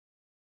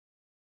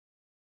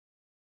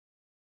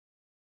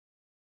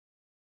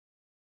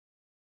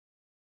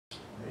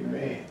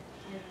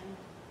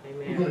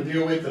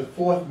deal with the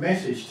fourth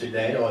message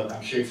today, or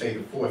I should say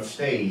the fourth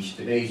stage.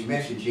 Today's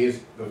message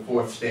is the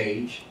fourth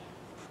stage,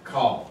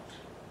 called,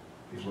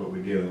 is what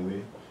we're dealing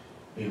with.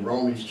 In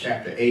Romans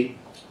chapter 8,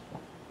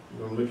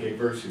 we're going to look at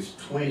verses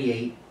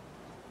 28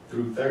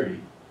 through 30.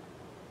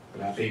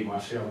 But I think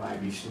Marcel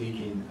might be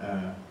sneaking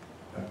a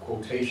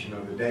quotation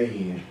of the day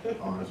in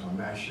on us. I'm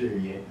not sure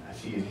yet. I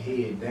see his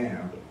head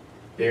down.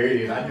 There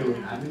it is. I knew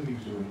he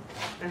was doing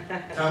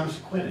it. Thomas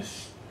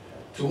Aquinas.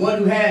 To one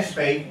who has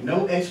faith,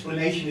 no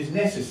explanation is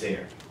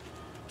necessary.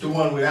 To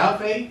one without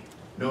faith,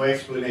 no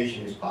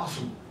explanation is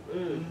possible.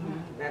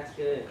 That's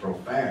good.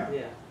 Profound.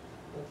 Yeah.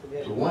 That's a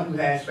good. To one who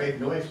has faith,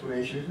 no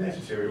explanation is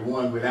necessary. To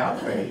one without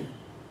faith,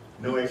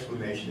 no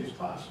explanation is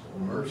possible.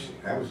 Mercy.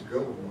 That was a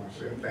good one,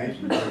 Marcel. Thank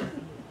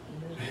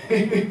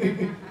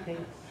you.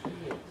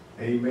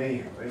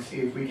 Amen. Let's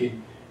see if we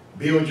can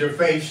build your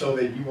faith so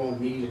that you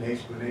won't need an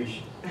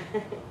explanation.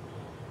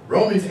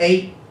 Romans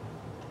 8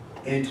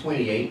 and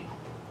 28.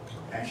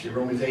 Actually,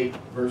 Romans 8,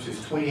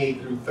 verses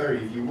 28 through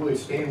 30. If you would,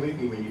 stand with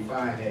me when you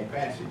find that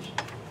passage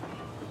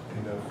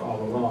and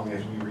follow along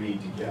as we read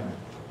together.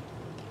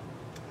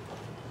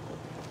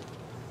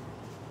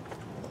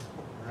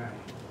 All right.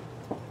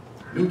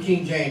 New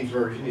King James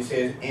Version, it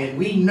says, "And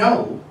we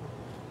know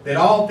that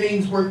all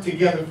things work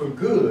together for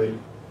good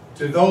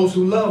to those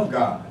who love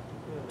God,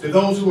 to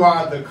those who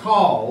are the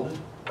called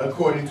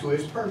according to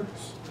his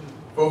purpose.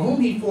 For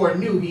whom he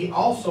foreknew, he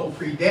also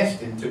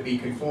predestined to be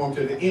conformed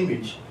to the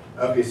image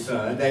of his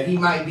Son, that he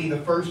might be the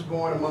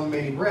firstborn among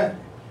many brethren.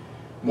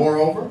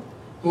 Moreover,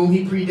 whom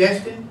he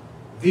predestined,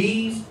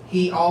 these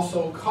he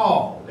also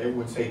called."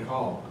 Everyone say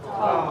called.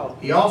 Called.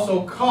 He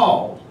also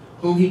called.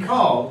 Whom he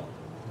called,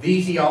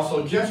 these he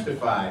also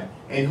justified.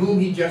 And whom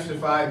he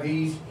justified,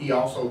 these he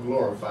also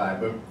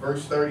glorified. But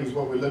verse 30 is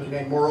what we're looking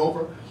at.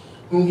 Moreover,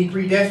 whom he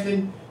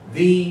predestined,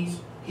 these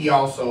he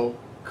also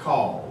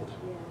called.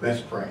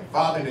 Let's pray.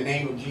 Father, in the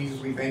name of Jesus,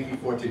 we thank you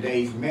for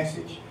today's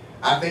message.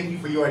 I thank you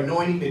for your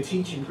anointing to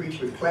teach and preach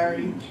with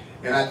clarity.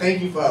 And I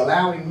thank you for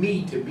allowing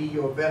me to be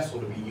your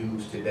vessel to be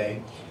used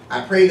today.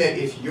 I pray that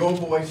it's your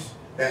voice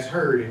that's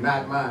heard and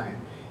not mine.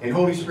 And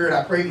Holy Spirit,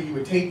 I pray that you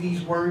would take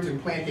these words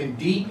and plant them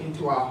deep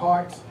into our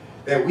hearts,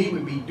 that we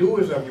would be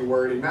doers of your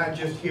word and not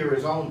just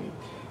hearers only.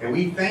 And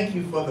we thank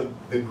you for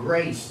the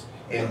grace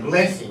and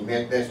blessing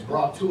that's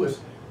brought to us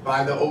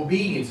by the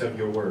obedience of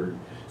your word.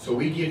 So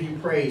we give you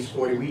praise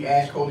for it. And we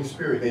ask, Holy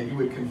Spirit, that you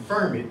would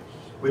confirm it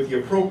with the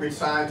appropriate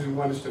signs and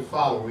wonders to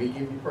follow. We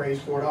give you praise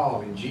for it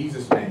all. In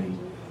Jesus' name,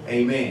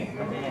 amen.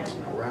 Amen.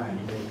 All right,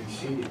 you may be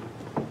seated.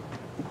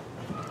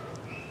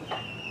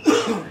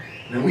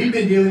 Now, we've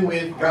been dealing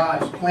with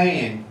God's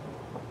plan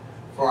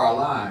for our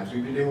lives.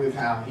 We've been dealing with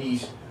how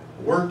he's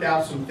worked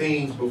out some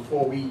things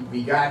before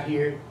we got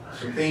here,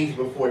 some things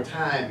before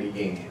time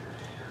began.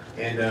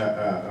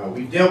 And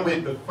we dealt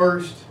with the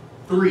first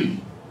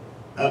three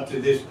up to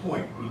this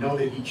point. We know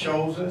that he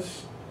chose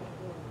us.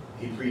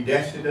 He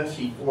predestined us.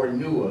 He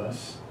foreknew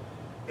us.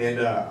 And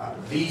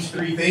these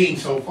three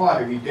things so far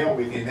that we've dealt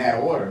with in that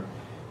order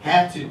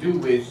have to do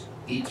with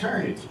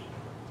eternity.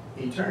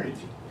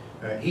 Eternity.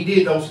 He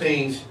did those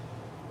things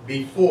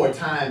before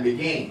time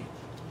began.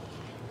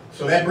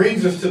 So that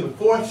brings us to the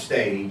fourth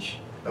stage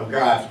of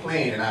God's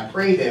plan. And I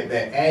pray that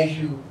as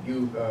you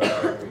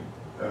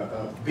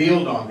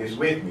build on this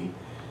with me,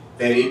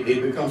 that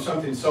it becomes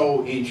something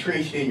so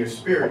entrenched in your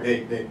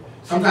spirit that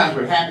sometimes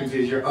what happens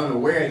is you're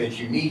unaware that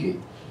you need it.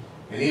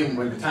 And then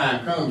when the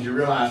time comes, you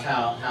realize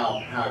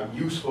how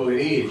useful it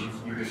is.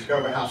 You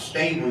discover how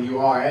stable you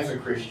are as a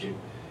Christian.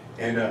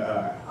 And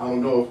I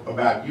don't know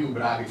about you,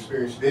 but I've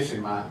experienced this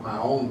in my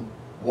own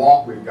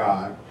walk with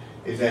God,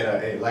 is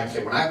that, like I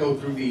said, when I go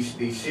through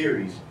these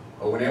series,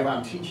 or whenever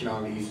I'm teaching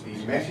on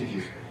these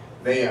messages,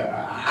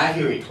 I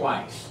hear it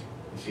twice.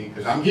 You see,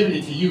 because I'm giving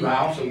it to you. I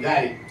also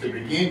got it to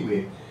begin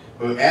with.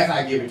 But as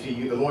I give it to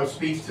you, the Lord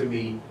speaks to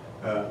me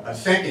a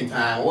second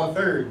time or a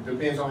third,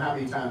 depends on how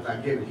many times I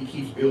give it. He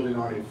keeps building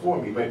on it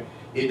for me. But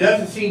it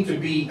doesn't seem to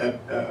be,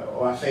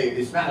 or I say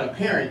it's not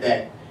apparent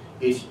that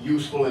it's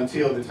useful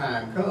until the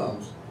time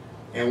comes.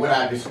 And what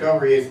I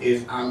discover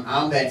is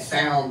I'm that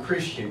sound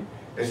Christian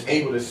that's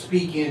able to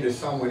speak into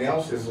someone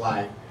else's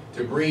life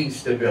to bring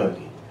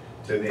stability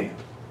to them.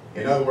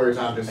 In other words,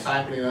 I'm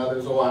discipling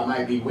others, or I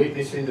might be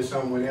witnessing to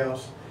someone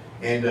else.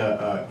 And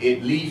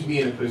it leaves me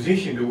in a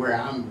position to where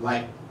I'm,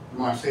 like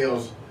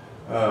Marcel's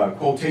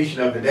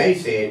quotation of the day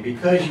said,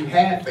 because you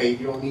have faith,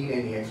 you don't need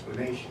any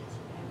explanations.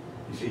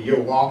 You see,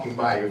 you're walking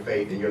by your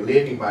faith and you're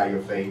living by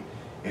your faith.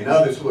 And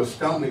others who are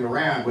stumbling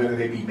around, whether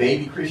they be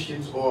baby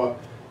Christians or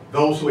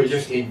those who are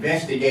just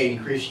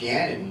investigating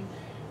Christianity,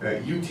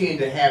 you tend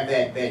to have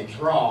that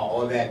draw,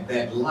 or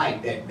that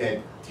light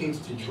that tends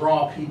to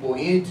draw people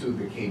into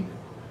the kingdom.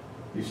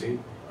 You see,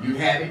 you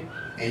have it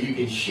and you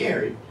can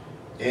share it.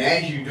 And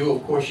as you do,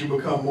 of course, you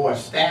become more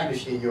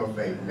established in your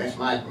faith. And that's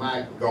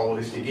my goal,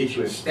 is to get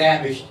you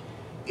established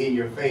in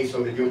your faith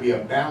so that you'll be a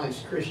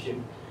balanced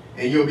Christian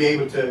and you'll be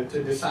able to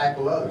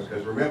disciple others.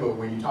 Because remember,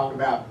 when you talk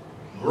about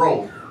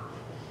growth,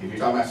 if you're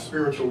talking about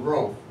spiritual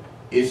growth,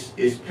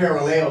 is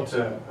parallel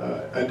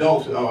to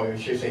adult, or I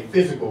should say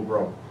physical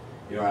growth.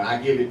 You know, and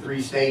I give it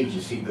 3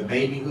 stages. See, the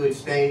babyhood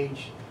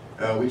stage,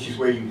 which is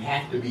where you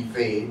have to be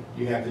fed.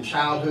 You have the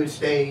childhood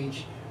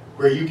stage,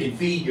 where you can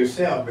feed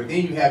yourself. But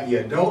then you have the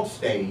adult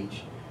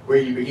stage, where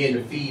you begin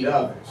to feed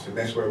others. And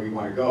that's where we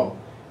want to go.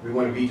 We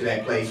want to be to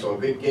that place, or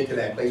get to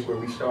that place where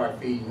we start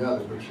feeding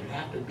others. But you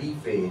have to be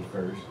fed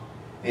first.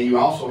 And you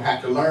also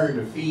have to learn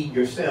to feed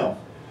yourself.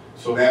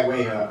 So that way,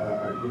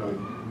 you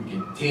know, we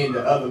can tend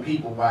to other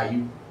people while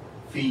you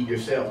feed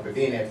yourself. But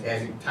then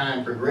as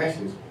time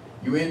progresses,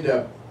 you end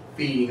up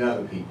feeding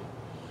other people.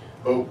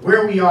 But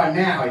where we are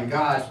now in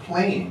God's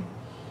plan,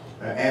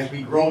 as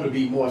we grow to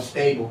be more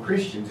stable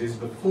Christians, is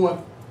the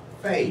 4th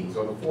phase,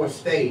 or the 4th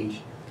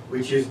stage,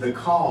 which is the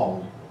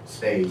called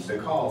stage, the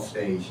called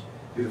stage.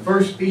 The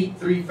first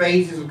 3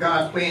 phases of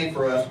God's plan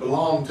for us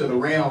belong to the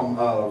realm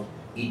of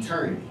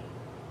eternity.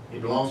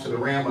 It belongs to the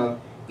realm of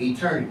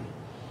eternity.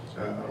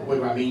 What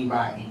do I mean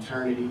by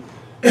eternity?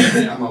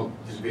 I'm going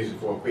to just visit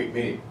for a quick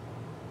minute.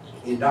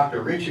 In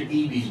Dr. Richard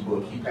Eby's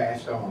book, he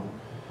passed on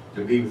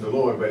to be with the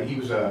Lord, but he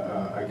was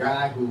a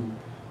guy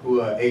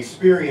who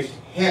experienced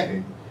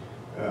heaven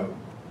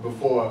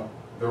before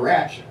the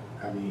rapture.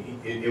 I mean,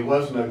 it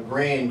wasn't a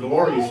grand,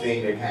 glorious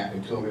thing that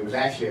happened to him. It was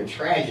actually a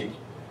tragic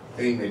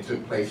thing that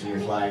took place in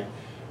his life.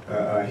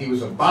 He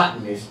was a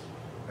botanist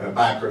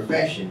by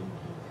profession,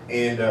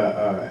 and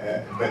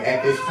but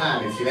at this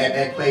time, and see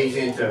that plays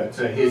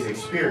into his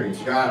experience.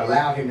 God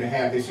allowed him to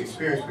have this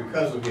experience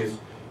because of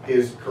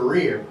his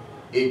career.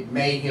 It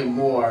made him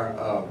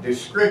more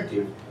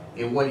descriptive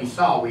in what he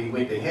saw when he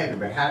went to heaven.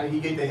 But how did he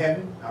get to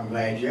heaven? I'm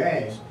glad you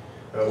asked.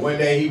 One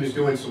day he was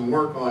doing some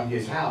work on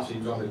his house. He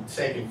was on the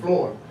 2nd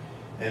floor,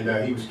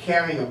 and he was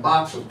carrying a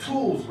box of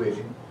tools with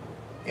him.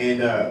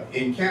 And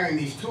in carrying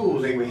these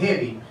tools, they were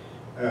heavy.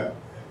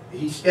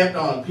 He stepped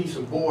on a piece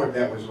of board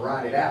that was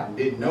rotted out and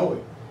didn't know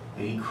it.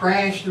 And he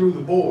crashed through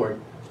the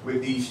board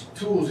with these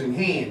tools in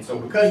hand. So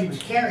because he was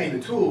carrying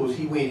the tools,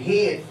 he went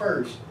head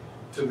first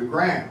to the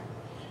ground.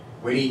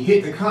 When he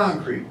hit the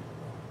concrete,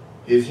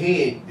 his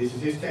head, this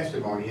is his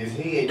testimony, his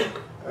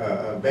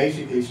head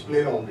basically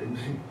split open,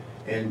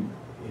 and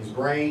his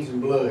brains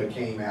and blood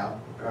came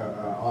out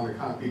on the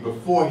concrete.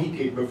 Before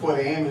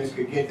the ambulance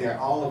could get there,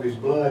 all of his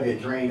blood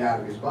had drained out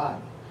of his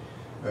body.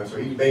 So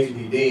he was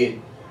basically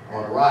dead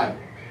on arrival.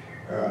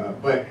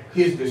 But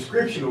his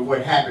description of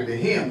what happened to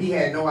him, he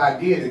had no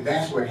idea that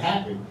that's what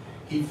happened.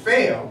 He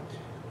fell,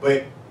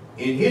 but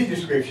in his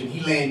description, he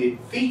landed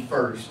feet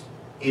first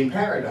in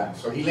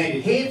paradise. So he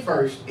landed head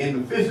first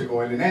in the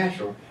physical, in the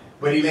natural,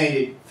 but he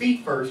landed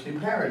feet first in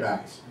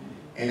paradise.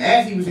 And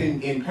as he was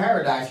in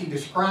paradise, he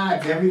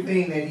describes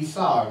everything that he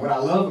saw. And what I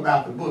love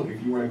about the book,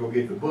 if you want to go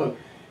get the book,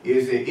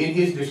 is that in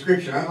his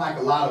description, unlike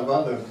a lot of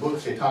other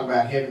books that talk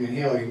about heaven and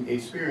hell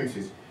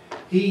experiences,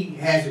 he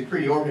has it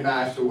pretty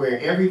organized to where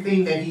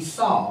everything that he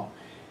saw,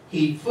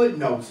 he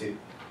footnotes it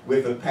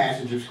with a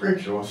passage of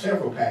Scripture or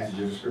several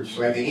passages of Scripture.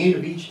 So at the end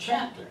of each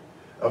chapter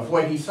of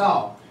what he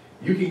saw,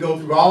 you can go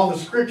through all the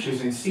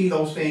Scriptures and see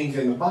those things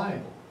in the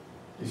Bible,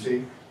 you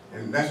see?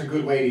 And that's a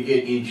good way to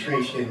get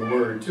entrenched in the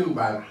Word, too,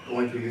 by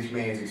going through this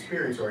man's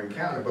experience or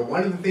encounter. But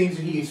one of the things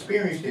that he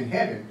experienced in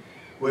heaven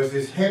was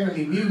this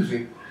heavenly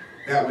music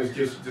that was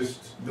just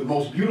the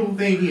most beautiful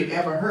thing he had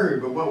ever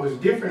heard. But what was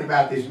different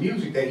about this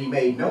music that he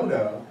made note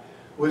of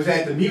was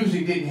that the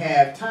music didn't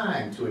have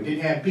time to it,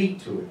 didn't have beat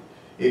to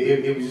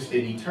it. It was just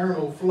an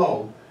eternal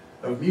flow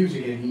of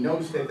music, and he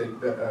noticed that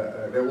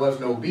there was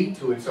no beat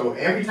to it. So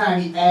every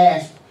time he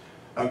asked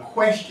a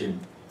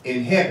question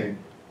in heaven,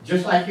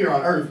 just like here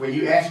on earth, when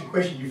you ask a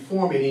question, you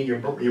form it in your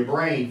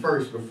brain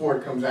first before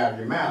it comes out of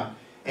your mouth.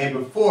 And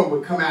before it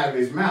would come out of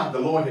his mouth, the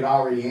Lord had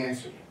already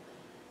answered it.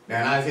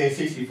 Now in Isaiah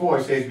 64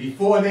 it says,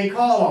 before they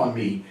call on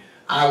me,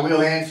 I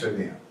will answer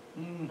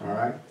them. All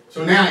right?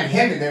 So now in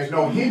heaven, there's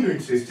no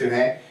hindrances to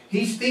that.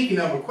 He's thinking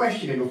of a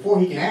question, and before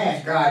he can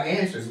ask, God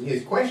answers. And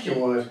his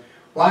question was,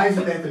 why is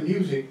it that the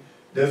music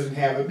doesn't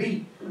have a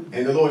beat?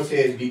 And the Lord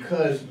says,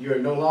 because you're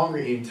no longer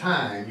in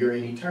time, you're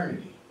in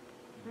eternity.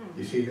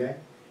 You see that?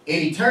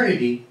 In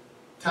eternity,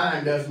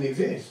 time doesn't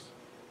exist.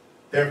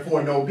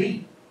 Therefore, no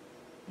beat.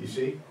 You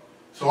see?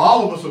 So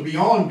all of us will be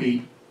on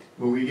beat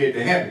when we get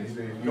to heaven. If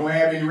you don't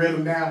have any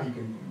rhythm now, you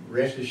can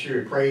rest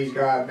assured, praise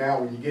God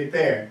now. When you get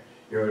there,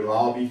 it'll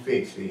all be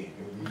fixed then.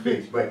 It'll be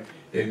fixed. But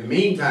in the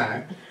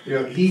meantime,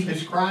 he's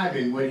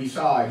describing what he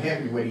saw in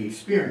heaven, what he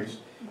experienced.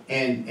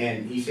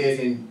 And he says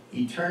in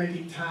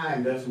eternity,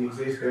 time doesn't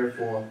exist,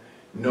 therefore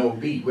no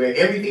beat. Where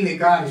everything that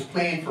God has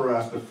planned for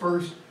us, the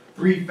first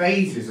 3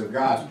 phases of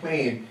God's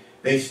plan,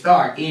 they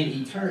start in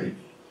eternity,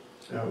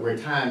 where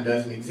time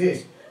doesn't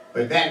exist.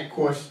 But that, of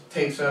course,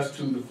 takes us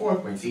to the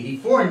 4th one. See, he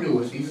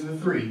foreknew us. These are the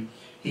 3.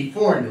 He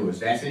foreknew us.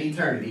 That's an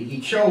eternity. He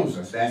chose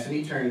us. That's an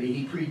eternity.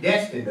 He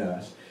predestined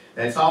us.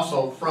 That's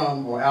also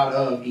from or out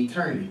of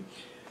eternity.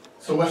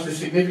 So what's the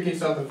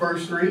significance of the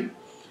first 3?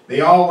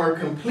 They all were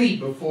complete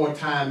before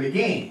time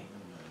began.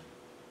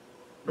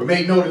 But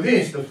make note of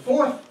this. The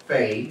 4th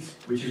phase,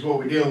 which is what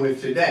we're dealing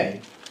with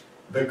today,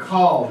 the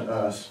called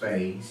us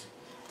phase,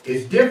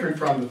 is different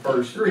from the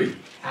first three.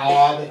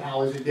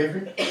 How is it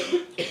different?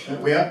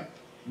 Well,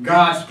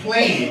 God's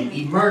plan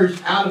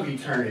emerged out of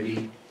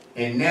eternity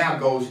and now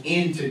goes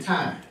into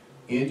time.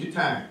 Into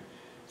time.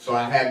 So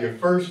I have your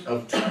first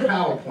of two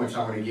PowerPoints I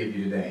want to give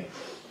you today.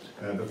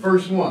 The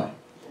first one.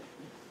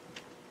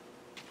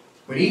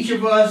 When each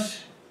of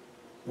us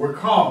were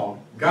called,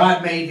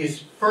 God made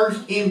his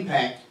first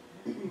impact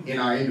in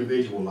our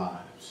individual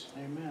lives.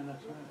 Amen,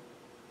 that's right.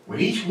 When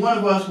each one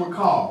of us were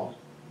called,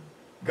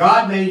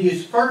 God made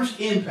his first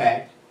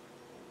impact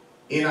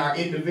in our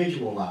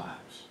individual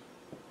lives.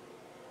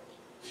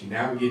 See,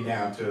 now we get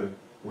down to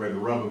where the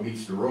rubber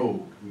meets the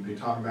road. We've been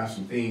talking about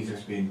some things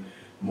that's been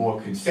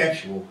more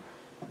conceptual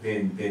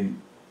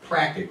than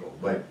practical.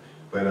 But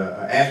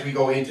as we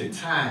go into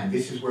time,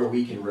 this is where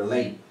we can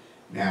relate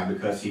now,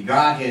 because see,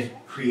 God has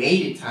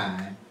created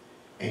time,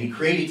 and he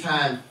created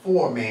time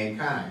for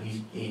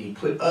mankind. He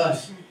put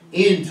us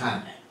in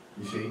time,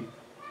 you see.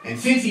 And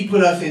since he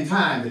put us in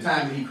time, the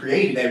time that he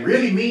created, that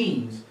really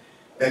means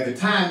that the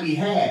time we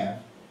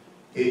have,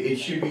 it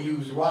should be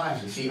used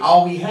wisely. See,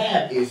 all we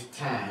have is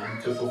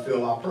time to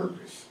fulfill our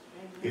purpose.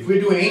 If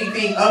we're doing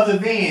anything other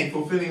than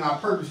fulfilling our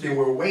purpose, then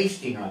we're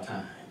wasting our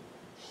time.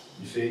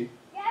 You see?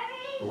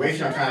 We're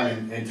wasting our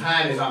time, and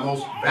time is our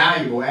most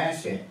valuable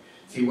asset.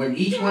 See, when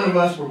each one of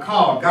us were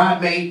called,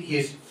 God made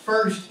his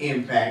first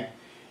impact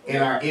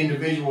in our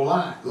individual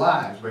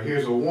lives. But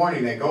here's a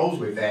warning that goes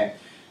with that.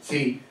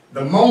 See,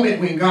 the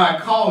moment when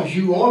God calls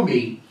you or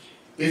me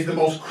is the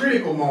most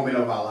critical moment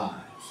of our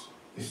lives.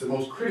 It's the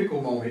most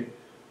critical moment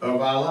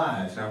of our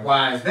lives. Now,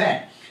 why is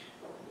that?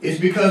 It's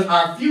because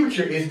our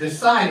future is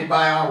decided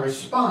by our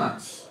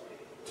response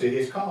to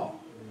his call.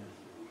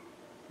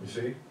 You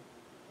see?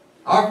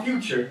 Our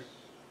future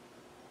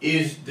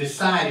is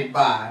decided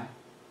by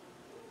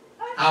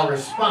our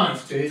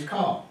response to his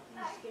call.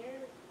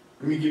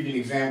 Let me give you an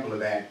example of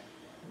that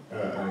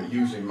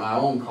using my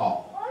own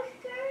call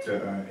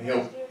to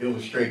help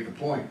illustrate the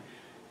point.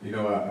 You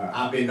know,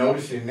 I've been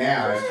noticing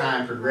now as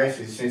time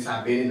progresses, since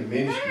I've been in the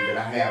ministry, that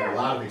I have a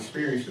lot of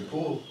experience to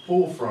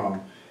pull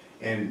from,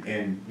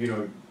 and you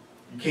know,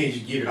 you can't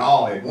just give it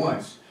all at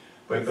once.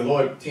 But the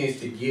Lord tends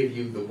to give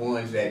you the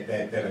ones that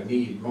are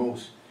needed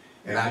most.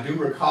 And I do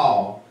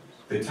recall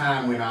the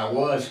time when I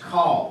was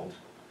called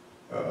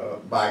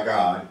by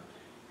God,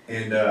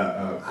 and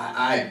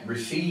I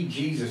received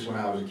Jesus when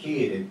I was a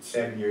kid at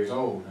 7 years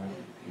old.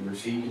 I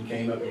received him,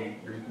 came up and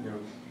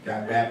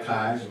got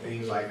baptized and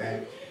things like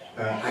that.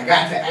 I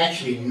got to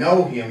actually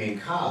know him in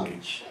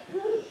college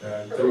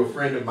through a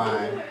friend of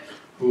mine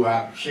who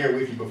I shared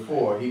with you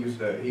before. He was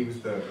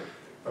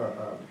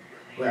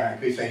well, I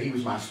could say he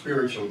was my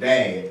spiritual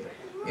dad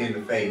in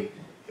the faith.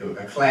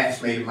 A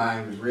classmate of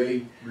mine was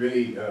really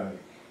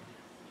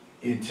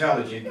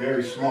intelligent,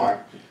 very smart,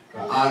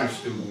 honor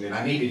student, and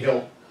I needed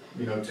help,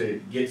 you know,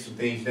 to get some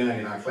things done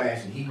in our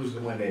class, and he was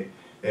the one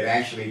that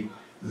actually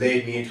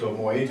led me into a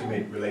more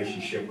intimate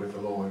relationship with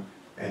the Lord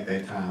at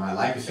that time. I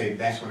like to say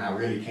that's when I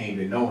really came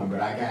to know him, but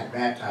I got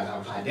baptized. I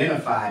was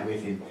identified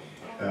with him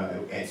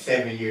at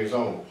 7 years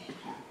old.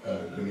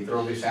 Let me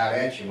throw this out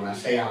at you. When I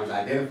say I was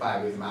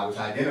identified with him, I was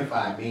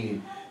identified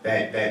meaning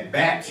that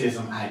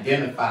baptism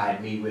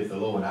identified me with the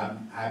Lord.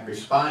 I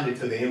responded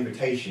to the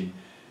invitation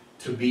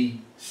to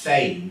be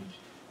saved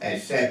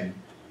at 7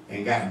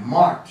 and got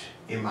marked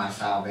in my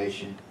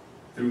salvation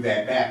through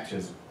that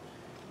baptism.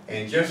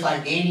 And just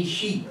like any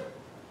sheep,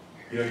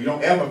 you know, you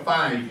don't ever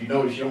find, if you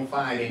notice, you don't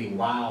find any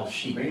wild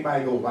sheep.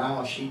 Anybody go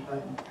wild sheep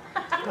hunting?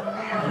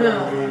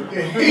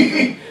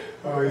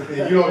 Oh, if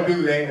you don't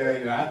do that,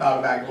 you know, I thought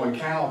about going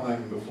cow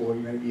hunting before.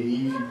 You may be an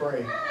easy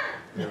prey.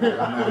 You know,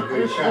 I'm not a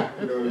good shot,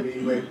 you know what I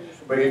mean?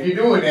 But if you're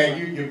doing that,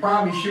 you're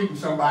probably shooting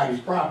somebody's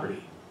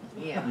property.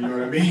 Yeah. You know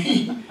what I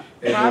mean?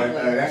 And,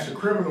 that's a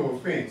criminal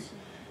offense.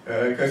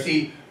 Because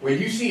see, when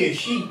you see a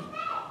sheep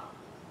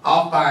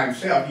off by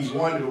himself, he's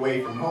wandered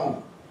away from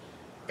home.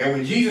 And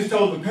when Jesus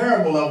told the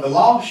parable of the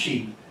lost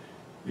sheep,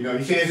 you know,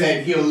 he says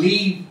that he'll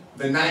leave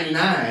the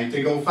 99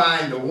 to go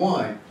find the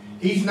one.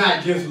 He's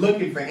not just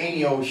looking for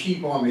any old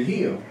sheep on the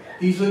hill.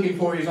 He's looking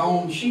for his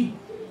own sheep.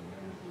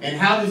 And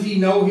how does he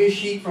know his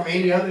sheep from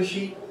any other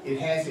sheep? It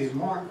has his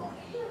mark on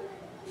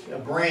it. A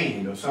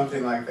brand or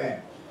something like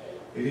that.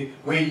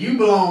 When you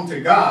belong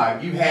to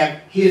God, you have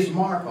his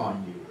mark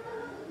on you.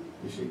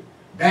 You see,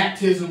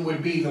 baptism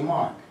would be the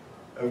mark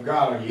of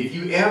God on you. If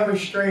you ever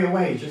stray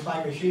away, just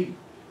like a sheep,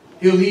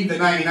 he'll leave the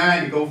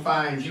 99 to go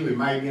find you. It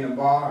might be in a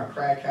bar, a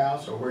crack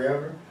house, or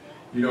wherever.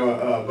 You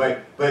know,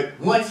 but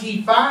once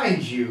he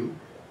finds you,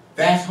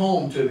 that's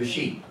home to the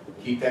sheep.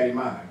 Keep that in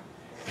mind.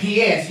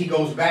 P.S. He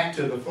goes back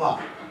to the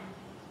flock.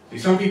 See,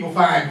 some people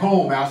find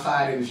home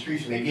outside in the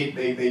streets, and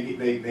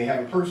they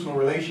have a personal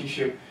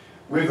relationship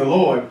with the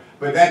Lord,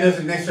 but that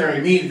doesn't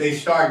necessarily mean that they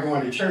start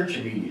going to church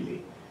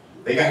immediately.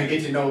 They got to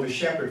get to know the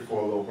shepherd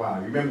for a little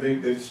while. You remember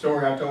the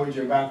story I told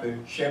you about the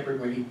shepherd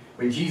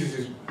when Jesus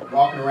is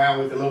walking around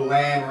with the little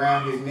lamb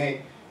around his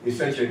neck? It's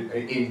such an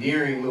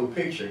endearing little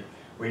picture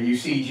when you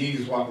see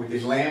Jesus walk with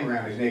this lamb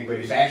around his neck, but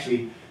it's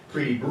actually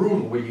pretty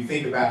brutal when you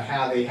think about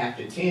how they have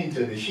to tend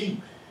to the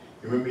sheep.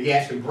 Remember, he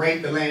has to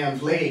break the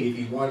lamb's leg if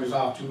he wanders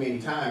off too many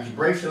times. He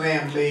breaks the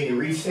lamb's leg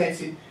and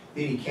resets it,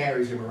 then he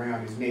carries him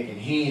around his neck and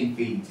hand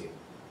feeds it.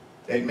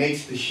 That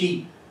makes the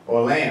sheep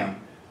or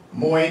lamb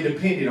more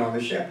independent on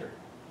the shepherd.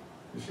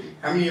 You see,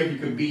 how many of you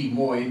could be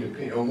more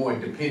independent or more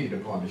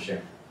dependent upon the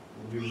shepherd?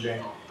 You do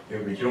that,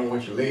 but you don't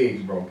want your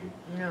legs broken.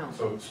 No.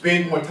 So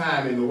spend more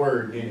time in the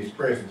Word in His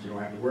presence. You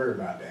don't have to worry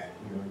about that.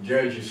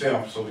 Judge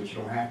yourself so that you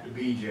don't have to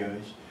be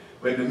judged.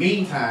 But in the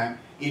meantime,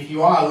 if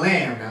you are a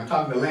lamb, now I'm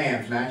talking to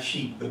lambs, not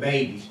sheep, the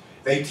babies,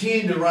 they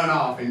tend to run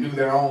off and do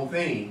their own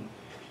thing.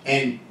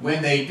 And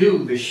when they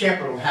do, the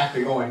shepherd will have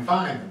to go and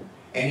find them.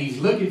 And he's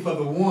looking for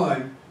the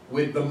one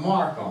with the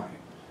mark on it.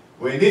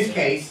 Well, in this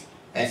case,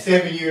 at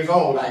 7 years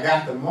old, I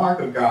got the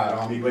mark of God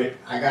on me, but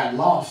I got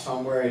lost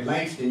somewhere at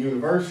Langston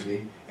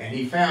University, and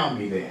he found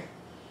me there.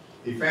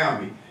 He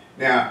found me.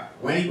 Now,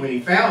 when he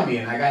found me,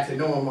 and I got to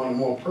know him on a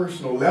more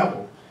personal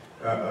level,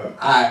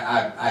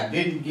 I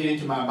didn't get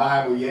into my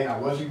Bible yet. I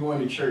wasn't going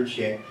to church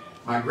yet.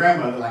 My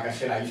grandmother, like I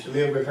said, I used to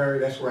live with her.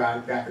 That's where I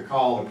got the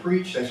call to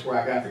preach. That's where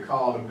I got the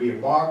call to be a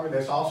barber.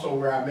 That's also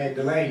where I met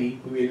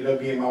Delaney, who ended up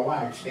being my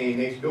wife, staying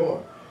next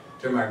door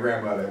to my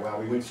grandmother while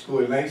we went to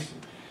school at Langston.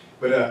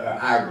 But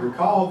I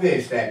recall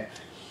this, that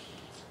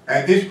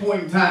at this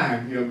point in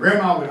time,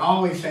 Grandma would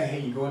always say,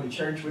 hey, you going to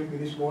church with me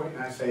this morning?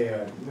 And I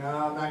say, no,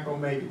 I'm not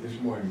going to make it this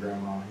morning,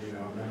 Grandma.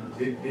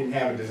 Didn't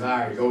have a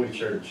desire to go to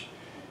church.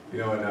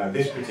 And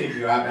this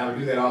particular, I would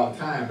do that all the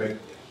time, but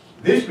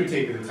this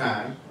particular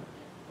time,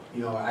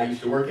 I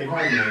used to work at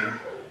Homeland,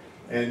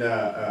 and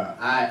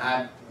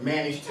I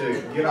managed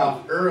to get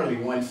off early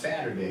one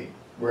Saturday,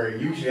 where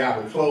usually I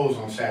would close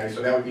on Saturday,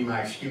 so that would be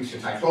my excuse.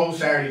 Since I closed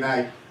Saturday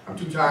night, I'm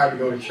too tired to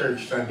go to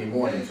church Sunday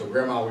morning, so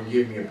Grandma would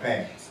give me a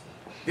pass.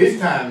 This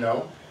time,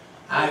 though,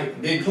 I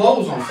didn't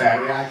close on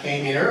Saturday. I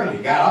came in early,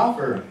 got off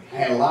early,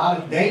 had a lot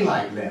of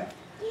daylight left.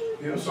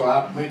 So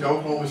I went to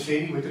Oklahoma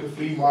City, went to the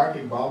flea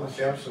market, bought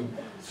myself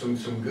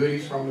some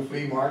goodies from the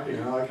flea market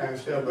and all that kind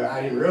of stuff. But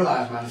I didn't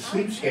realize my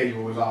sleep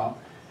schedule was off,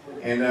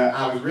 and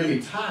I was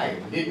really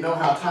tired. I didn't know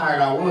how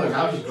tired I was.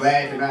 I was just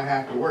glad to not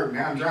have to work.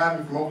 Now I'm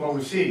driving from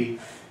Oklahoma City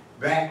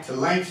back to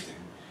Langston.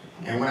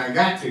 And when I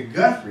got to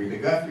Guthrie, the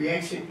Guthrie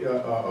exit,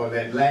 or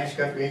that last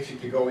Guthrie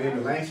exit to go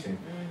into Langston,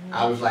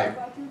 I was like,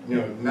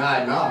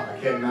 nodding off. I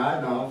kept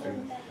nodding off,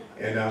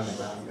 and I was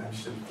like, I'm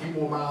just a few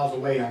more miles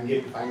away.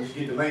 If I can just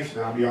get to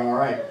Langston, I'll be all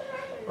right.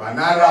 But I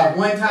nodded off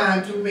one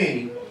time too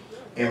many,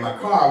 and my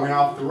car went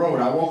off the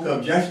road. I woke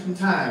up just in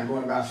time,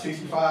 going about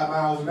 65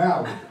 miles an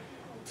hour,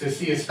 to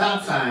see a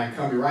stop sign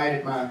coming right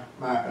at my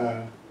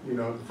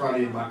the front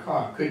end of my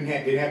car. Didn't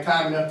have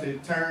time enough to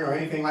turn or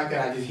anything like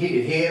that. I just hit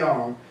it head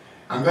on.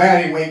 I'm glad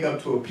I didn't wake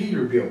up to a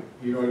Peterbilt,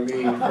 you know what I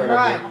mean?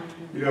 Right.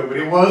 But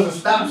it was a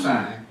stop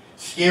sign,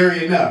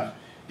 scary enough.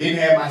 Didn't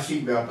have my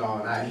seatbelt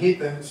on. I hit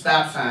the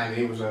stop sign,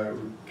 and it was a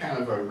kind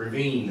of a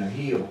ravine, a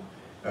hill,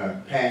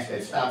 past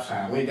that stop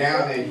sign. I went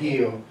down that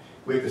hill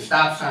with the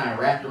stop sign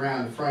wrapped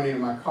around the front end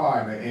of my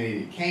car, and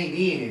it came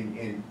in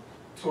and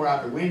tore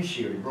out the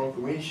windshield. It broke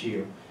the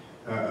windshield.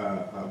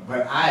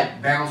 But I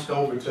bounced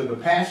over to the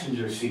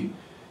passenger seat.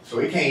 So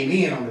it came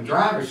in on the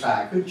driver's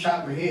side. Couldn't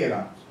chop my head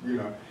off,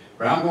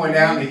 But I'm going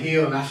down the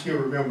hill, and I still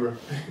remember,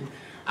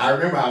 I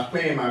was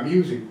playing my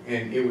music,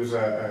 and it was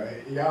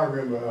y'all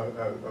remember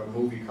a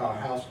movie called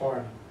House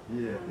Party?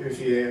 Yeah. You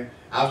see that?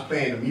 I was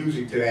playing the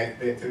music to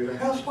the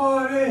House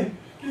Party,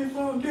 get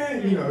funky.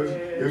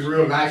 It was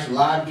real nice and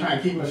loud, trying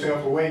to keep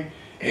myself awake.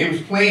 And it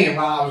was playing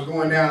while I was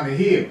going down the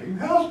hill.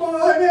 House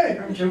Party!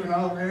 I'm jumping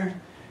all around.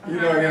 And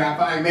then I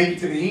finally make it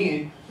to the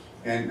end,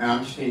 and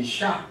I'm just in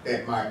shock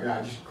that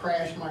I just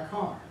crashed my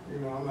car.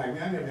 I'm like,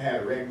 man, I never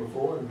had a wreck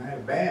before, and I had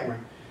a bad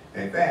one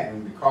at that,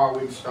 and the car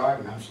wouldn't start,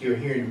 and I'm still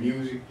hearing the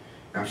music.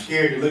 And I'm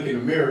scared to look in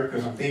the mirror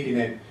because I'm thinking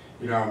that,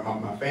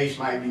 my face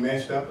might be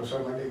messed up or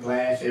something like that,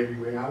 glass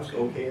everywhere. I was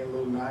okay, a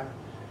little knot.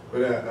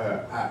 But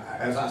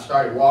as I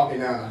started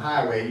walking down the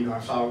highway, I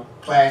saw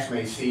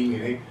classmates see me,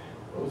 and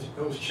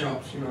those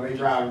chumps, they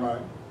driving by.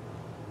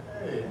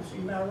 Hey, I see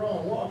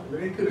Nyrhone walking, but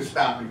they could have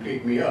stopped and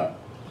picked me up.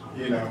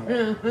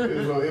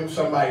 It was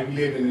somebody who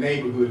lived in the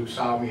neighborhood who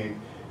saw me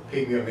and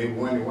picked me up. They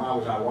were wondering why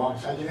was I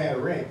walking. So I just had a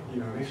wreck.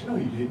 They said, no,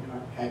 you didn't.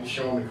 I had to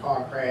show them the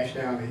car crashed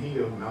down the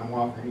hill, and I'm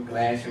walking,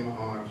 glass in my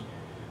arms.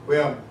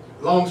 Well,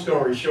 long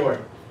story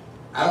short,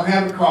 I don't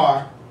have a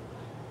car,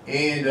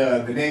 and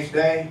the next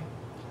day,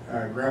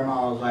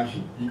 Grandma was like,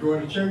 you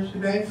going to church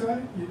today,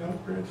 son?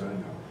 Grandson?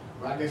 No.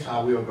 Well, I guess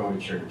I will go to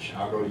church.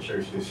 I'll go to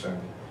church this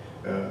Sunday.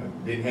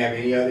 Didn't have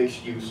any other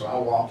excuse, so I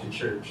walked to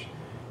church.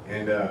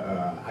 And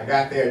I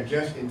got there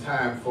just in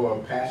time for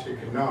Pastor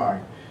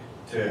Kennard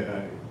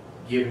to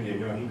give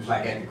him, he was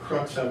like at the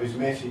crux of his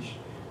message.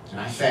 And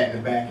I sat in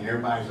the back, and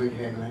everybody's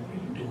looking at me like, what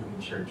are you doing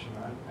in church?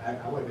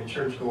 I wasn't a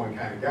church-going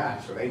kind of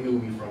guy, so they knew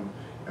me from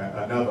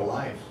another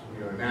life.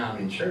 Now I'm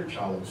in church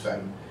all of a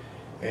sudden.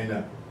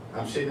 And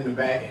I'm sitting in the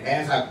back, and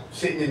as I'm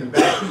sitting in the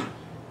back,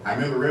 I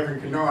remember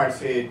Reverend Kennard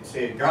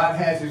said, God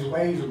has his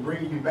ways of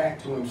bringing you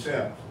back to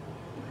himself.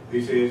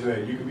 He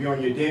says, you can be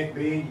on your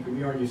deathbed, you can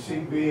be on your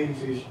sick bed. He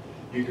says,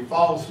 you can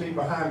fall asleep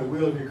behind the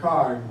wheel of your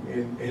car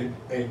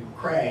and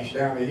crash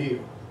down the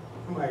hill.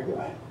 I'm like,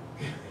 what?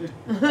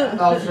 I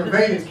thought a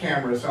surveillance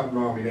camera or something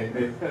on me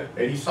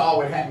that he saw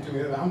what happened to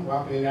me. I'm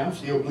walking in there, I'm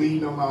still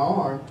bleeding on my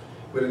arm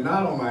with a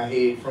knot on my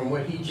head from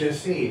what he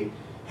just said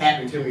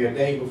happened to me a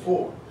day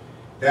before.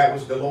 That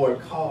was the Lord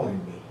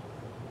calling me.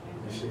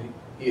 You see,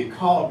 he had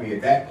called me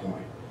at that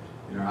point.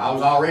 You know, I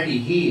was already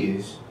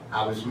his.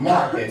 I was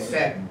marked at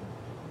 7,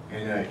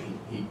 and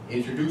he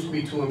introduced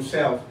me to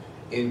himself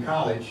in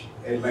college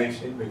at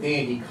Langston. But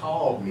then he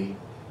called me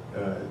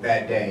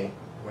that day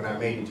when I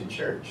made it to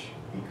church.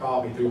 He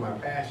called me through my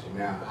pastor.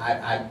 Now,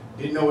 I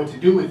didn't know what to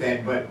do with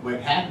that, but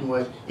what happened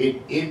was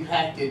it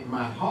impacted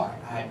my heart.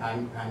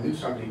 I knew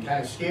something. It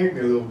kind of scared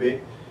me a little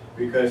bit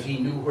because he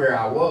knew where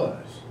I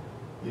was.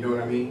 You know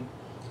what I mean?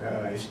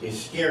 It's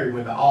scary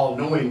when the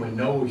all-knowing one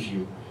knows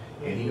you,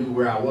 and he knew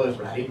where I was,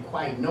 but I didn't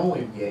quite know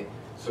him yet.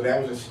 So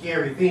that was a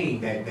scary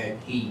thing that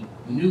he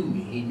knew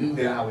me. He knew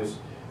that I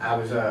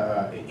was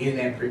in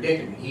that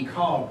predicament. He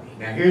called me.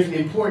 Now, here's an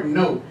important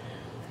note.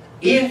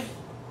 If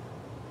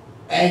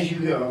as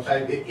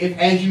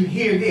you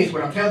hear this,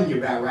 what I'm telling you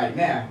about right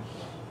now,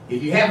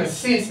 if you have a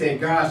sense that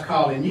God's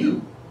calling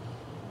you,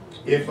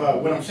 if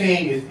what I'm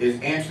saying is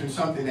answering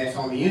something that's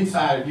on the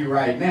inside of you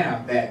right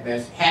now,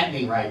 that's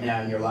happening right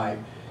now in your life,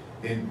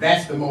 then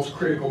that's the most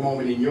critical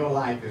moment in your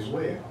life as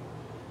well.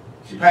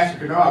 See, Pastor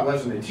Kennard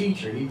wasn't a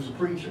teacher, he was a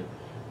preacher.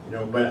 You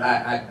know, but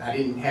I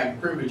didn't have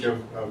the privilege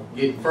of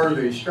getting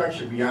further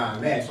instruction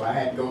beyond that, so I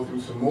had to go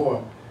through some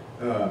more,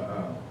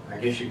 I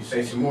guess you could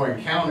say, some more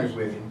encounters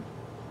with him.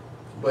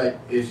 But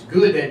it's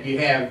good that you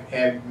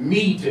have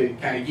me to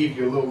kind of give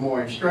you a little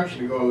more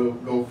instruction to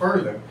go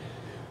further.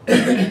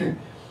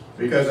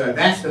 Because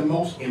that's the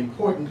most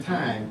important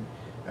time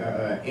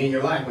in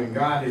your life when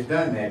God has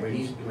done that, when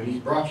he's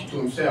brought you to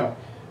himself.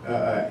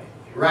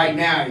 Right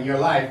now in your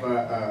life,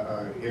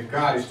 if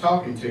God is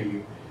talking to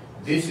you,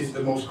 this is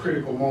the most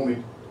critical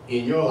moment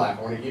in your life.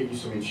 I want to give you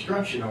some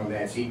instruction on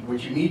that. See,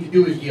 what you need to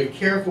do is give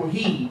careful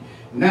heed,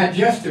 not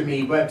just to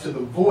me, but to the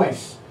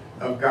voice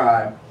of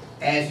God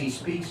as he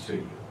speaks to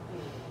you.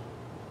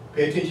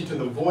 Pay attention to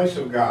the voice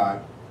of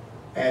God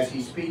as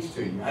he speaks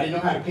to you. I didn't know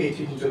how to pay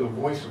attention to the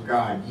voice of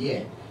God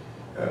yet.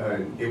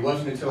 It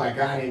wasn't until I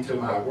got into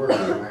my word,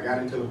 when I got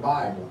into the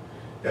Bible,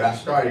 that I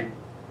started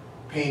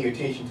paying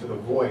attention to the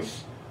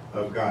voice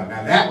of God.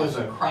 Now that was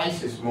a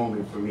crisis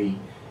moment for me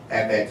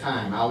at that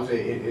time. I was,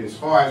 as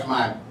far as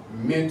my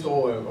mental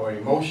or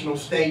emotional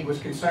state was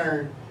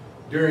concerned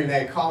during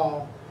that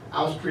call,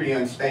 I was pretty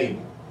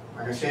unstable.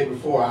 Like I said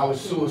before, I was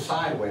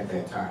suicidal at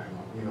that time.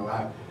 You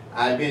know,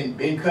 I'd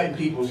been cutting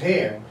people's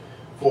hair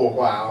for a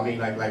while. I mean,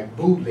 like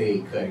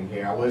bootleg cutting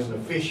hair. I wasn't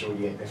official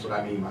yet. That's what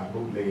I mean by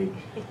bootleg.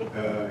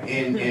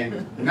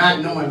 And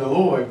not knowing the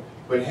Lord,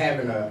 but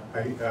having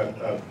I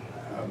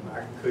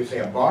could say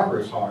a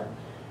barber's heart,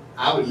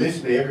 I would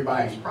listen to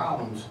everybody's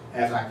problems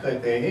as I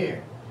cut their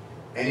hair.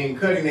 And in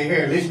cutting their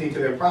hair, listening to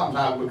their problems,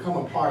 I would become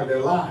a part of their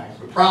lives.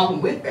 The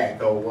problem with that,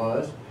 though,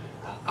 was,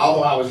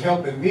 although I was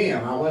helping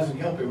them, I wasn't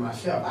helping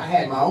myself. I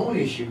had my own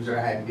issues that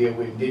I had to deal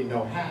with and didn't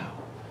know how.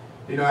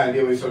 Didn't know how to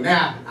deal with it. So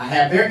now I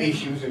have their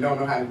issues and don't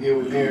know how to deal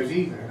with theirs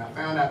either. And I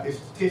found out this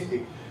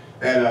statistic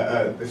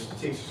that the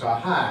statistics are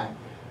high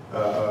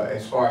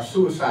as far as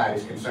suicide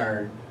is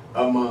concerned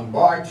among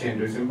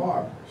bartenders and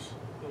barbers.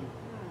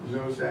 You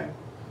know what I'm saying?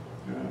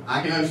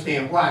 I can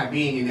understand why,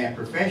 being in that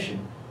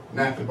profession,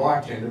 not the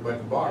bartender, but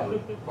the barber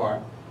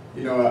part.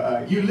 You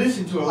know, you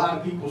listen to a lot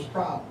of people's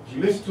problems.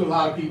 You listen to a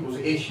lot of people's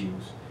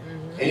issues.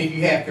 And if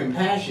you have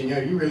compassion, you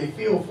know, you really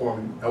feel for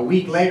them. A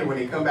week later, when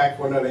they come back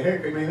for another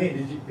haircut, man,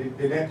 hey,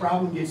 did that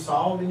problem get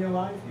solved in your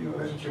life? You know,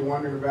 that's what you're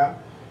wondering about.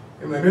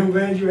 And like, man, I'm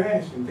glad you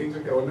asked, and things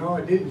like that. Well, no,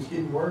 it didn't. It's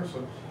getting worse.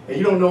 And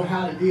you don't know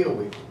how to deal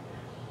with it.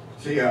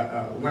 See,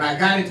 when I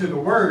got into the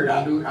Word,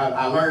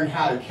 I learned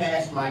how to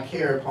cast my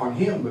care upon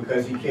Him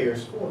because He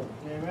cares for me.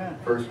 Amen.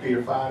 1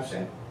 Peter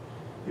 5:7.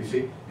 You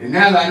see? And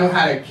now that I know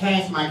how to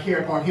cast my care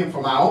upon Him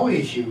for my own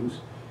issues,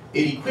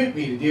 it equipped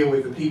me to deal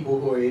with the people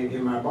who are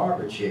in my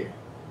barber chair.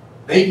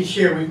 They can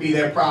share with me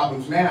their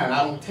problems now, and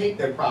I don't take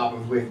their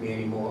problems with me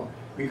anymore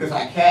because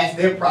I cast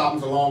their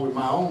problems along with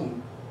my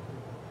own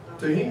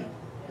to Him,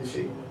 you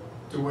see,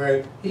 to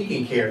where He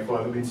can care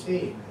for them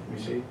instead, you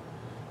see.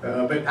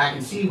 But I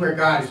can see where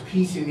God is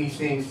piecing these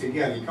things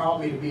together. He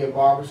called me to be a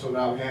barber so that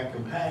I would have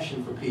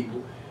compassion for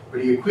people,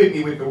 but He equipped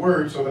me with the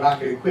Word so that I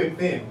could equip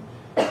them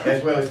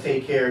as well as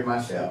take care of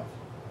myself,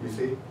 you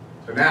see.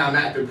 So now I'm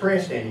not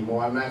depressed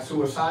anymore. I'm not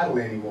suicidal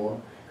anymore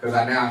because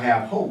I now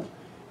have hope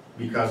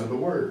because of the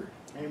Word.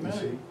 Amen. You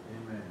see?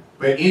 Amen.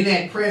 But in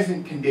that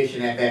present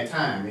condition at that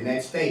time, in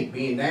that state,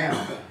 being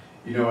down,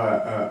 you know,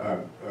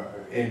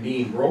 and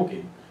being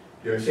broken,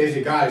 you know, it says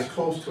that God is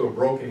close to a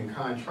broken and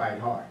contrite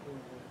heart.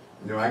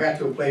 You know, I got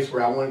to a place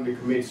where I wanted to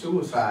commit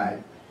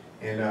suicide,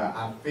 and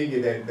I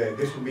figured that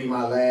this would be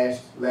my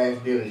last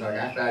dealings. Like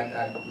after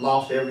I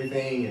lost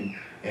everything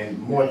and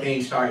more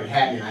things started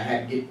happening, I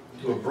had to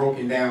get to a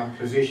broken down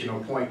position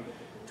or point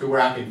to where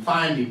I could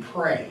finally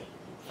pray,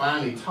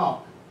 finally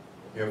talk,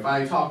 you know,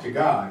 finally talk to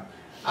God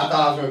I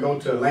thought I was going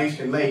to go to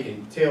Langston Lake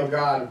and tell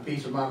God a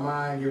piece of my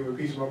mind, give him a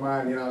piece of my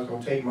mind, and then I was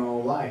going to take my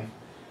own life.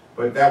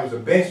 But that was the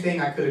best thing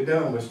I could have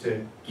done, was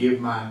to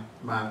give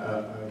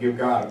give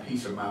God a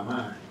piece of my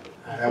mind.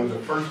 That was the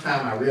first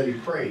time I really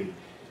prayed,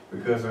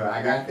 because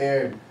I got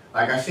there, and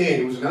like I said,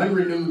 it was an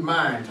unrenewed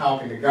mind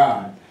talking to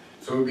God.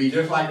 So it would be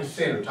just like a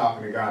sinner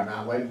talking to God.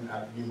 Now,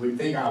 you wouldn't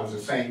think I was a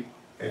saint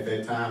at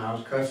that time. I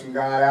was cussing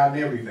God out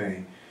and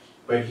everything.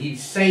 But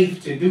he's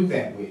safe to do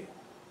that with.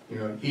 You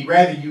know, he'd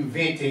rather you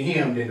vent to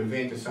him than to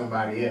vent to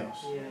somebody else.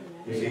 Yeah.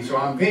 You see, so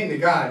I'm venting to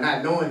God,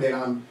 not knowing that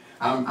I'm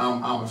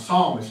a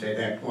psalmist at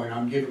that point.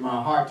 I'm giving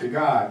my heart to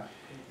God,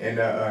 and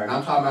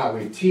I'm talking about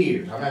with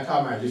tears. I'm not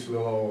talking about just a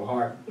little old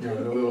heart,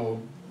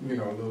 little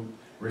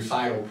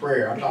recital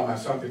prayer. I'm talking about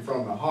something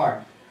from the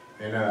heart.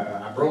 And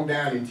I broke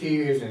down in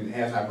tears, and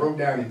as I broke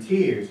down in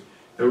tears,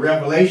 the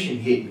revelation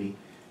hit me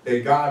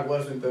that God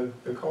wasn't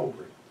the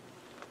culprit.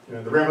 You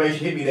know, the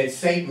revelation hit me that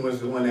Satan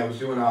was the one that was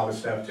doing all this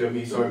stuff to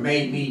me, so it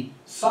made me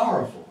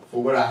sorrowful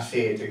for what I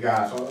said to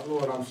God. So,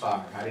 Lord, I'm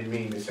sorry. I didn't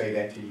mean to say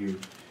that to you.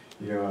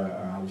 You know,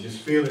 I was just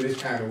feeling this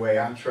kind of way.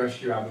 I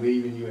trust you. I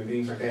believe in you, and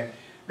things like that.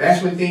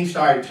 That's when things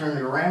started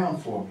turning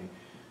around for me,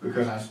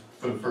 because I,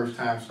 for the first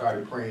time,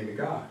 started praying to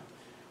God.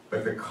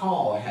 But the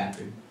call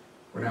happened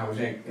when I was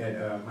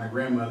at my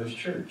grandmother's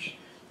church.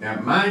 Now,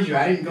 mind you,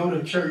 I didn't go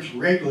to church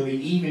regularly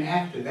even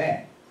after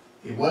that.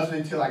 It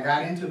wasn't until I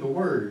got into the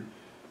Word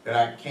that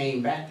I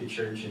came back to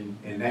church,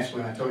 and that's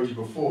when I told you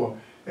before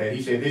that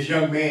he said, this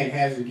young man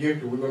has a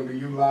gift, and we're going to be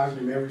utilizing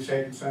him every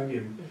second Sunday.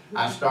 And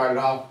I started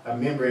off a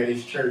member at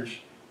his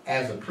church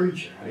as a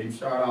preacher. I didn't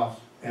start off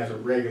as a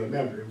regular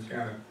member. It was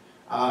kind of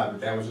odd,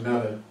 but that was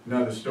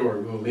another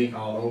story. We'll link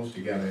all those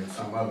together at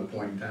some other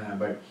point in time.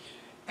 But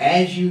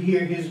as you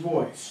hear his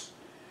voice,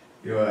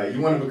 you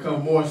want to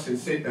become more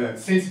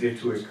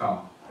sensitive to his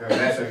call.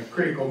 That's a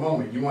critical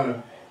moment. You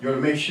want to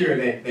make sure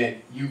that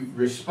you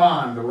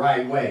respond the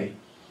right way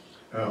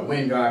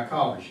when God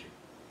calls you.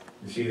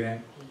 You see that?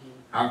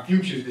 Mm-hmm. Our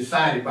future is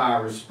decided by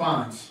our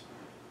response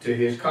to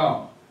his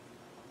call.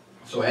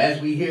 So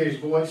as we hear his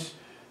voice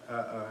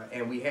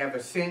and we have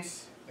a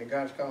sense that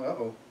God's calling,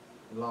 uh-oh,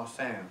 we lost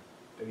sound.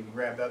 Did he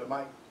grab the other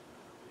mic?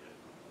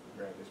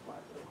 Grab this mic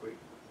real quick.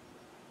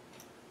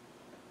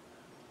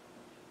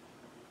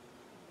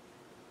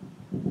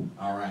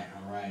 All right,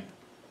 all right.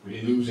 We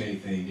didn't lose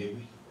anything, did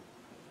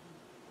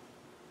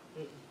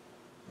we?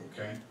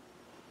 Okay.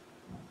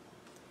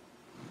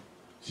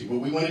 See,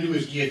 what we want to do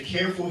is give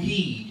careful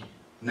heed,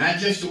 not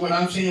just to what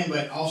I'm saying,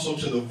 but also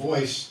to the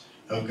voice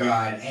of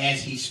God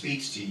as he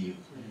speaks to you.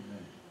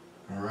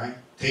 All right?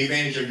 Take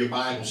advantage of your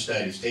Bible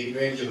studies. Take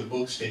advantage of the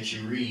books that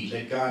you read.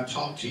 Let God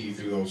talk to you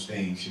through those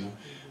things, you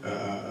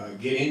know.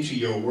 Get into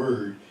your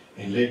word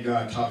and let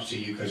God talk to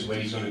you, because what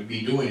he's going to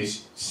be doing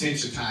is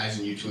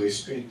sensitizing you to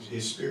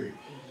his spirit.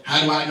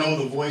 How do I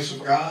know the voice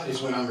of God?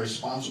 Is when I'm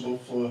responsible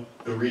for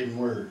the written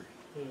word.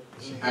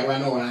 How do I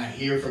know when I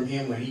hear from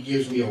him, when he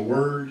gives me a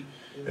word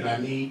that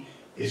I need?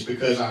 It's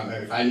because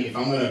if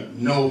I'm going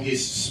to know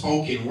his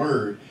spoken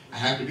word, I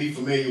have to be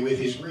familiar with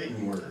his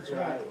written word.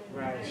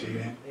 Right. See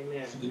that?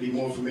 Amen. To be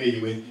more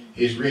familiar with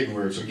his written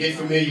word. So get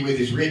familiar with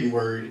his written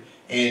word,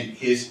 and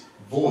his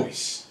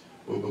voice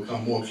will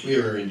become more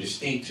clearer and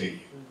distinct to you.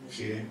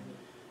 See that?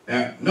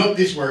 Now, note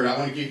this word. I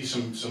want to give you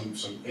some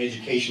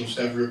educational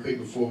stuff real quick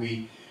before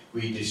we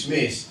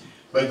dismiss.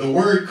 But the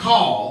word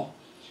call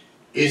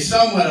is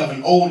somewhat of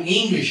an old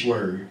English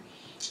word,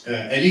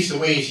 at least the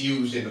way it's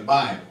used in the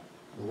Bible.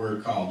 The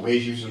word call, the way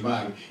it's used in the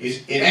Bible,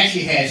 it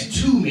actually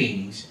has two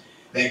meanings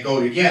that go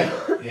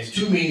together. It has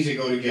two meanings that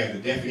go together. The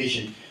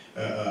definition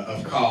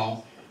of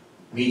call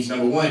means,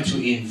 number one,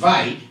 to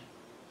invite,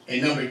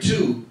 and number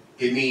two,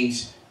 it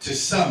means to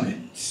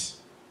summons.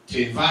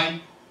 To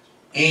invite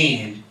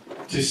and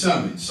to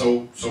summons.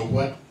 So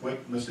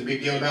what's the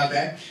big deal about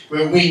that?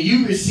 Well, when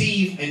you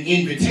receive an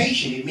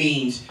invitation, it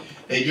means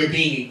that you're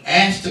being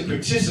asked to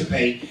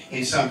participate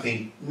in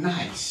something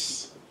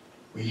nice.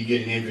 When you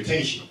get an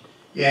invitation,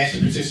 you're asked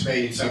to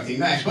participate in something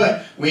nice.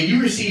 But when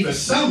you receive a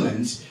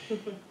summons,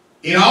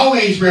 it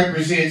always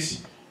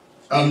represents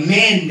a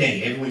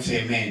mandate. Everyone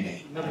say a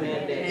mandate. A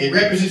mandate. It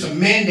represents a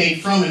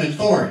mandate from an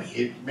authority.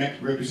 It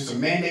represents a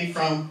mandate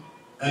from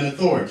an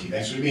authority.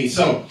 That's what it means.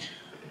 So,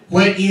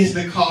 what is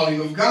the calling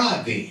of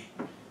God then?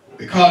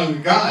 The calling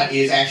of God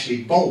is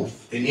actually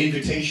both an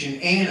invitation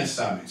and a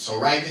summons. So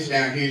write this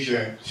down. Here's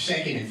your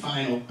second and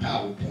final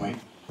PowerPoint.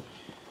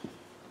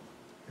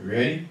 You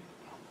ready?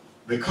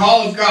 The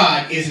call of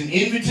God is an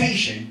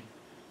invitation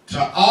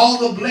to all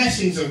the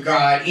blessings of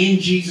God in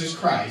Jesus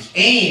Christ,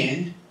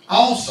 and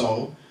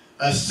also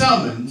a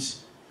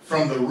summons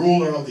from the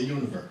ruler of the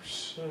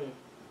universe.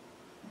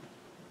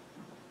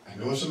 I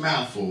know it's a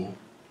mouthful,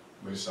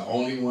 but it's the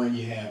only one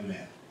you have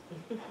left.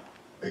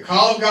 The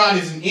call of God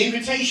is an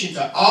invitation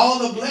to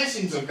all the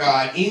blessings of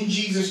God in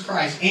Jesus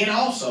Christ, and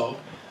also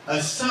a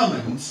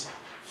summons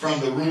from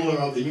the ruler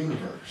of the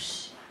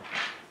universe.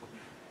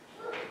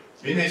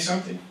 Isn't that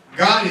something?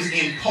 God is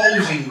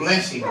imposing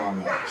blessing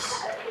on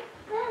us.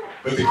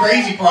 But the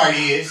crazy part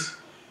is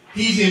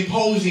He's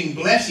imposing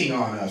blessing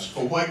on us.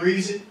 For what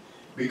reason?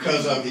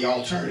 Because of the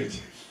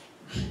alternative.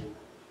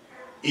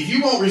 If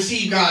you won't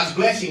receive God's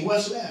blessing,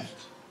 what's left?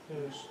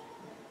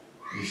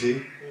 You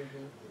see?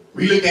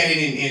 We looked at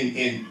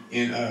it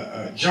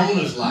in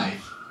Jonah's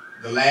life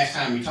the last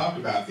time we talked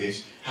about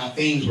this, how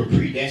things were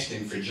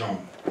predestined for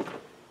Jonah.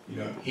 You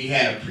know, he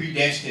had a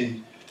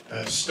predestined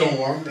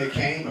storm that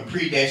came, a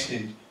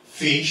predestined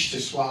fish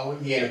to swallow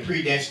him. He had a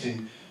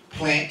predestined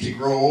plant to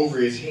grow over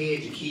his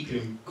head to keep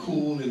him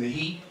cool in the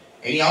heat.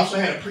 And he also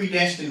had a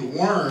predestined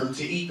worm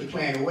to eat the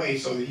plant away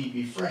so that he'd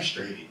be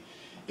frustrated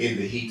in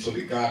the heat, so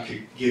that God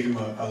could give him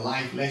a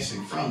life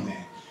lesson from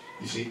that.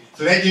 You see?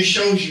 So that just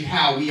shows you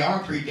how we are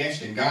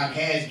predestined. God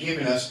has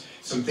given us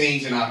some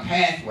things in our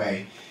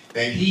pathway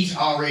that he's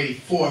already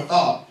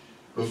forethought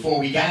before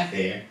we got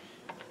there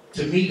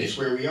to meet us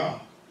where we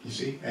are. You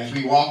see? As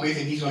we walk with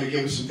him, he's going to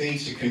give us some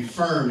things to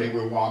confirm that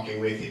we're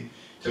walking with him,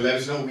 to let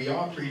us know we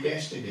are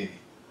predestined in it.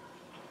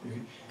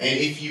 And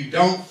if you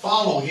don't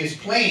follow his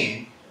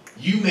plan,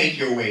 you make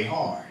your way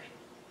hard.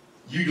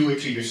 You do it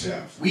to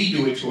yourself. We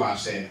do it to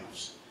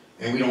ourselves.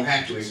 And we don't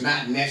have to. It's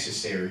not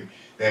necessary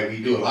that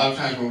we do. A lot of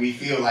times when we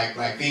feel like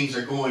things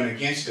are going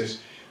against us,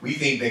 we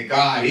think that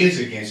God is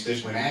against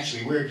us when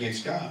actually we're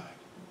against God.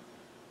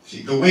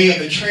 See, the way of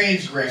the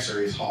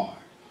transgressor is hard.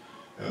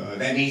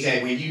 That means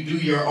that when you do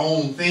your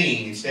own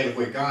thing instead of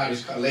what God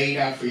has laid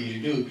out for you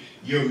to do,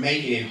 you're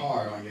making it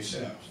hard on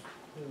yourself.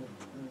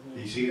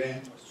 Do you see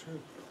that?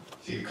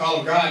 See, the call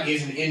of God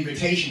is an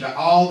invitation to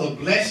all the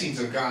blessings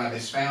of God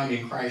that's found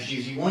in Christ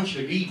Jesus. He wants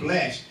you to be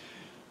blessed,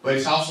 but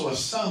it's also a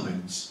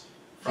summons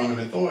from an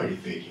authority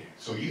figure.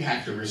 So you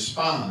have to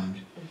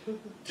respond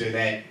to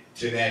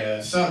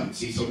that summons.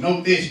 See, so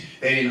note this,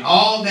 that in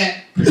all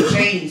that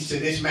pertains to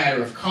this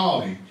matter of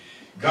calling,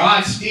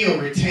 God still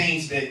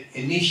retains the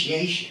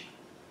initiation.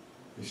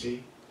 You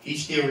see? He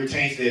still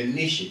retains the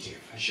initiative.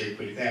 I should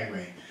put it that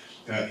way.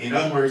 In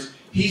other words,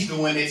 he's the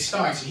one that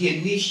starts. He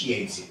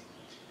initiates it.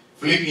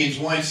 Philippians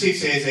 1:6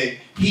 says that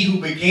he who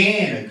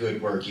began a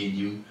good work in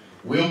you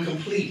will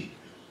complete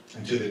it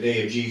until the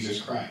day of Jesus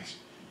Christ.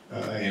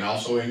 And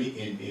also in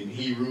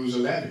Hebrews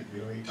 11,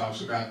 you know, he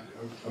talks about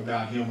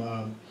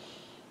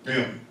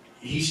him.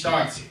 He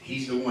starts it.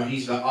 He's the one.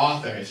 He's the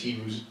author, as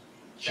Hebrews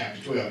chapter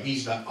 12.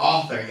 He's the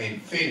author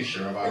and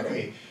finisher of our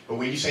faith. But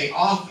when you say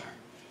author,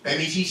 that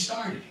means he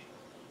started it.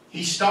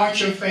 He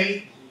starts your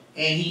faith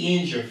and he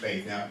ends your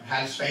faith. Now,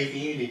 how does faith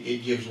end?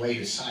 It gives way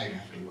to sight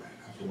after a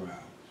while.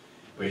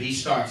 But he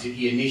starts it.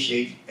 He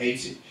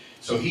initiates it.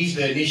 So he's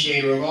the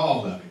initiator of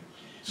all of it.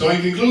 So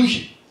in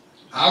conclusion,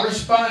 our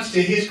response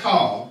to his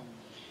call,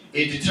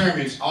 it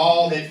determines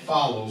all that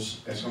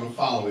follows, that's going to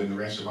follow in the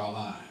rest of our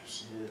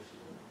lives. You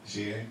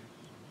see that?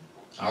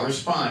 Our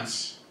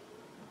response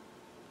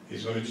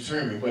is going to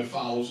determine what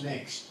follows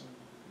next.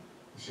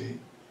 You see?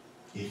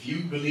 If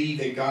you believe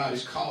that God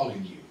is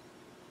calling you,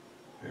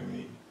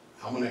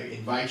 I'm going to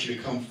invite you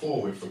to come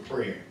forward for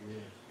prayer.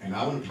 And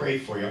I want to pray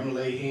for you. I'm going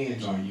to lay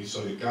hands on you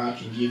so that God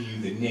can give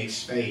you the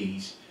next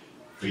phase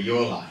for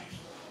your life,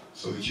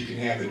 so that you can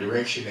have the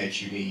direction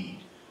that you need.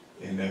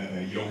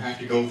 And you don't have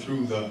to go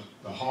through the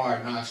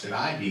hard knocks that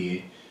I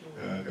did.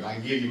 But I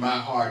can give you my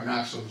hard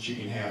knocks so that you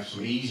can have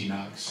some easy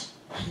knocks.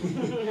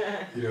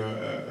 You know,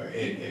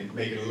 and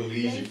make it a little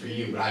easier for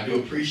you. But I do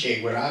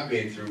appreciate what I've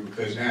been through,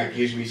 because now it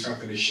gives me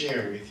something to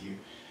share with you.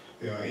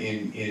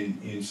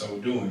 In so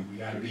doing, we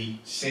got to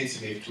be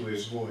sensitive to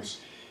his voice.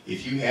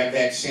 If you have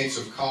that sense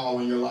of call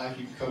in your life,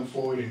 you can come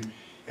forward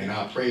and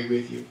I'll pray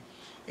with you.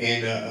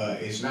 And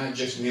it's not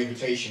just an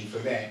invitation for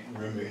that.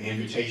 Remember,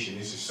 invitation,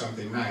 this is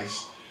something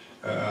nice.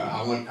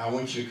 I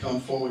want you to come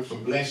forward for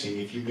blessing.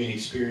 If you've been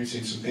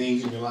experiencing some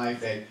things in your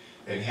life that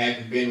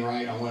haven't been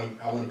right, I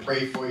want to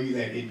pray for you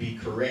that it be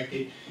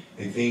corrected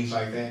and things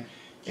like that.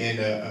 And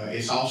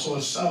it's also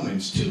a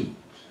summons too.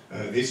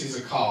 This is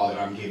a call that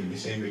I'm giving,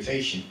 this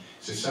invitation.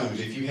 It's a summons.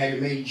 If you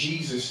hadn't made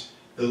Jesus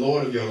the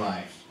Lord of your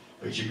life,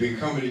 but you've been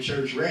coming to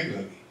church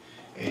regularly,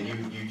 and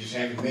you just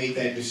haven't made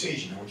that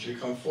decision, I want you to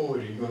come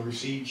forward and you're going to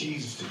receive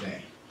Jesus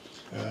today.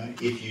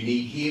 If you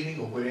need healing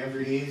or whatever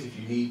it is, if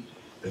you need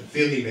the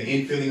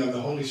infilling of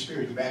the Holy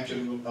Spirit, the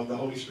baptism of the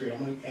Holy Spirit,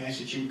 I'm going to ask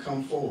that you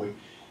come forward,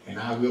 and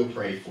I will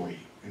pray for you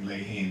and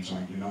lay hands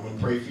on you. And I'm going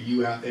to pray for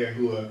you out there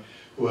who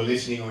are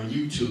listening on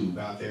YouTube,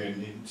 out there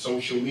in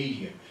social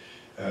media.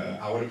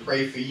 I want to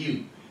pray for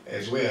you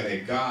as well,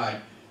 that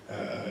God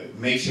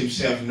makes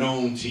himself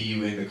known to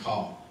you in the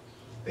call,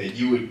 that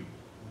it would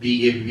be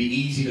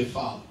easy to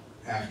follow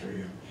after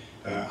him.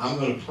 I'm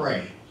going to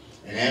pray,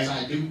 and as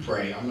I do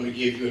pray, I'm going to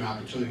give you an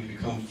opportunity to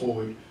come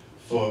forward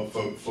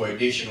for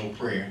additional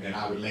prayer, that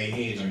I would lay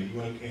hands on you. If you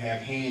want to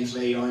have hands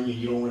laid on you,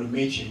 you don't want to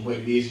mention what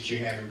it is that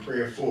you're having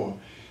prayer for,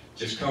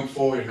 just come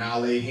forward and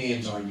I'll lay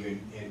hands on you,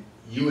 and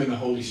you and the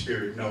Holy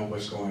Spirit know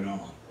what's going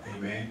on.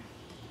 Amen.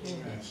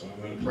 So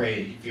I'm going to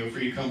pray. Feel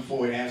free to come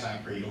forward as I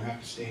pray. You don't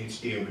have to stand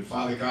still. But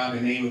Father God,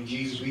 in the name of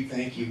Jesus, we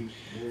thank you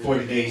for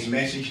today's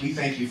message. We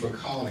thank you for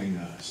calling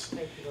us.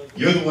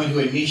 You're the one who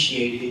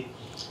initiated it,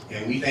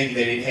 and we thank you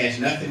that it has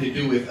nothing to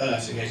do with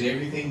us. It has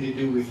everything to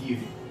do with you.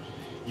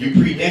 You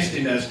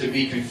predestined us to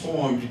be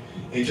conformed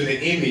into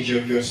the image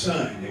of your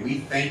Son. And we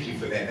thank you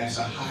for that. That's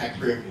a high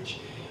privilege.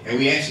 And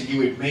we ask that you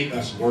would make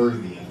us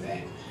worthy of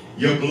that.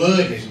 Your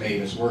blood has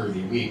made us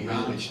worthy. We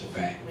acknowledge the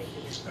fact.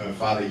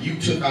 Father, you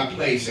took our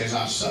place as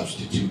our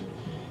substitute.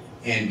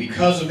 And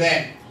because of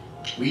that,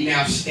 we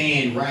now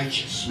stand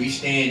righteous. We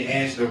stand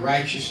as the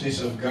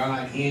righteousness of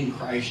God in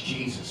Christ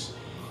Jesus.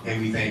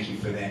 And we thank you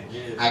for that.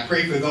 I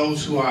pray for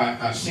those who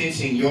are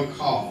sensing your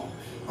call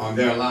on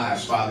their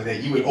lives, Father,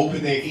 that you would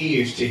open their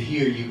ears to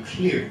hear you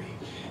clearly,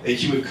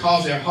 that you would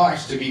cause their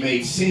hearts to be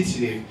made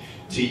sensitive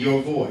to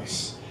your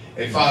voice.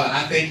 And Father,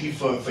 I thank you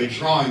for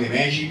drawing them,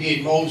 as you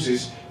did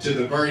Moses to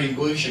the burning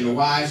bush and the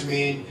wise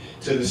men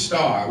to the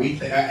star. I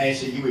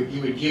ask that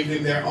you would give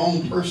them their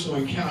own personal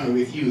encounter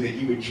with you, that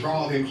you would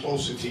draw them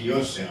closer to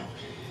yourself.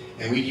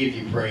 And we give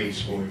you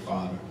praise for it,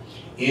 Father.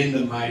 In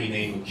the mighty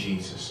name of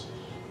Jesus,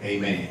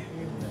 amen.